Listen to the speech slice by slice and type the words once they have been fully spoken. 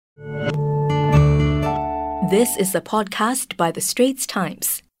This is a podcast by The Straits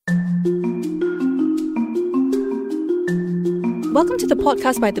Times. Welcome to the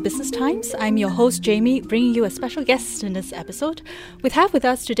podcast by The Business Times. I'm your host, Jamie, bringing you a special guest in this episode. We have with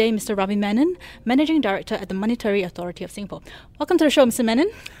us today Mr. Ravi Menon, Managing Director at the Monetary Authority of Singapore. Welcome to the show, Mr. Menon.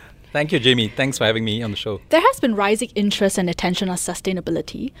 Thank you, Jamie. Thanks for having me on the show. There has been rising interest and attention on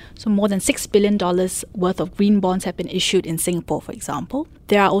sustainability. So more than $6 billion worth of green bonds have been issued in Singapore, for example.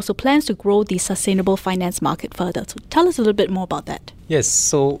 There are also plans to grow the sustainable finance market further. So tell us a little bit more about that. Yes,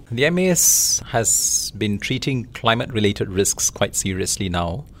 so the MAS has been treating climate-related risks quite seriously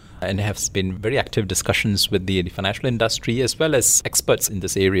now, and has been very active discussions with the financial industry as well as experts in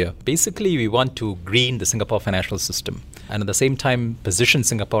this area. Basically, we want to green the Singapore financial system and at the same time position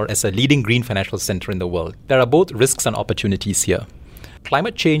Singapore as a leading green financial center in the world. There are both risks and opportunities here.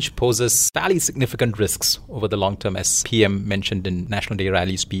 Climate change poses fairly significant risks over the long term, as PM mentioned in National Day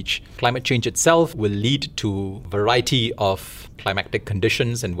rally speech. Climate change itself will lead to a variety of climatic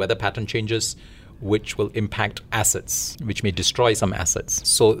conditions and weather pattern changes, which will impact assets, which may destroy some assets.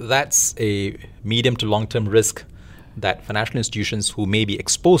 So that's a medium to long-term risk that financial institutions who may be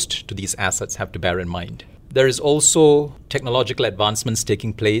exposed to these assets have to bear in mind. There is also technological advancements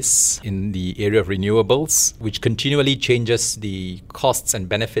taking place in the area of renewables, which continually changes the costs and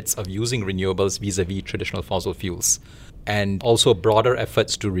benefits of using renewables vis-a-vis traditional fossil fuels, and also broader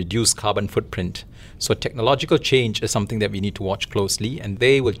efforts to reduce carbon footprint. So technological change is something that we need to watch closely, and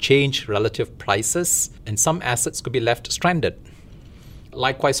they will change relative prices, and some assets could be left stranded.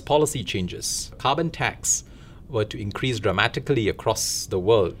 Likewise, policy changes. Carbon tax were to increase dramatically across the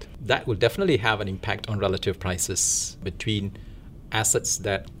world. That will definitely have an impact on relative prices between assets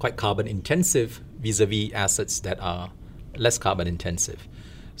that are quite carbon intensive vis-a-vis assets that are less carbon intensive.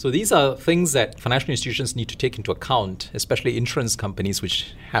 So these are things that financial institutions need to take into account, especially insurance companies,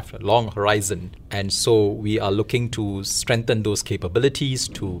 which have a long horizon. And so we are looking to strengthen those capabilities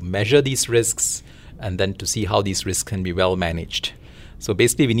to measure these risks and then to see how these risks can be well managed. So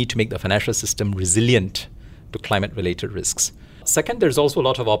basically, we need to make the financial system resilient to climate-related risks. Second, there's also a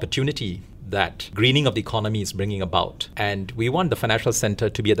lot of opportunity that greening of the economy is bringing about. And we want the financial center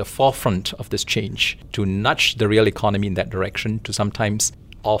to be at the forefront of this change, to nudge the real economy in that direction, to sometimes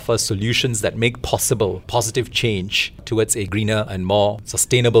offer solutions that make possible positive change towards a greener and more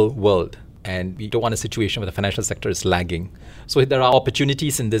sustainable world. And we don't want a situation where the financial sector is lagging. So there are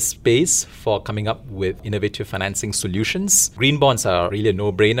opportunities in this space for coming up with innovative financing solutions. Green bonds are really a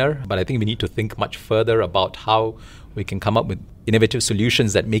no-brainer, but I think we need to think much further about how we can come up with innovative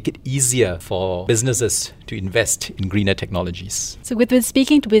solutions that make it easier for businesses to invest in greener technologies. So we've been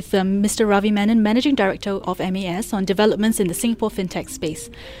speaking with Mr. Ravi Menon, Managing Director of MAS, on developments in the Singapore FinTech space.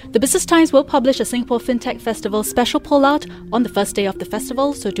 The Business Times will publish a Singapore FinTech Festival special pull-out on the first day of the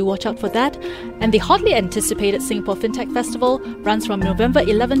festival, so do watch out for that. And the hotly anticipated Singapore FinTech Festival runs from November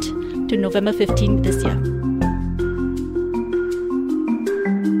 11th to November 15th this year.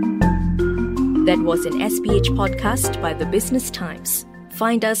 That was an SPH podcast by The Business Times.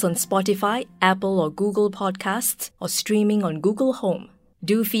 Find us on Spotify, Apple or Google Podcasts, or streaming on Google Home.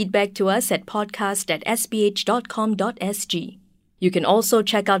 Do feedback to us at podcast@sph.com.sg. You can also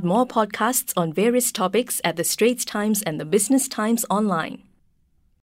check out more podcasts on various topics at The Straits Times and The Business Times online.